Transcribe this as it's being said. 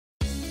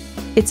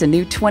It's a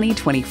new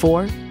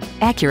 2024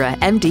 Acura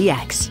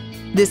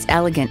MDX. This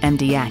elegant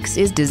MDX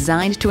is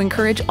designed to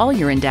encourage all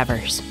your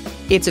endeavors.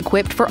 It's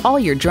equipped for all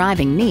your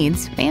driving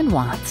needs and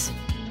wants.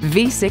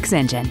 V6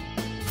 engine,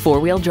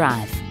 four-wheel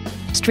drive,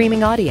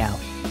 streaming audio,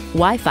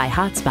 Wi-Fi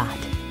hotspot,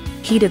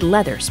 heated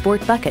leather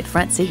sport bucket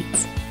front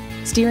seats,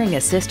 steering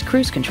assist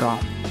cruise control,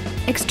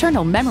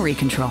 external memory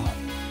control,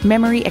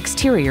 memory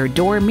exterior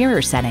door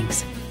mirror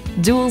settings,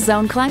 dual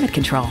zone climate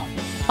control,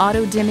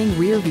 auto dimming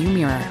rear view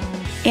mirror,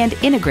 and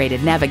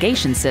integrated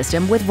navigation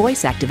system with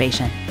voice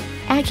activation.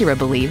 Acura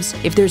believes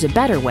if there's a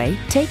better way,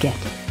 take it.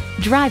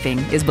 Driving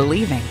is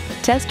believing.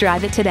 Test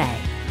drive it today.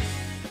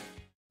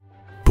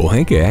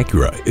 Pohanka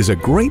Acura is a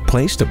great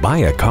place to buy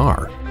a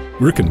car.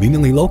 We're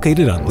conveniently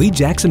located on Lee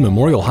Jackson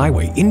Memorial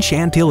Highway in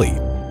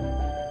Chantilly.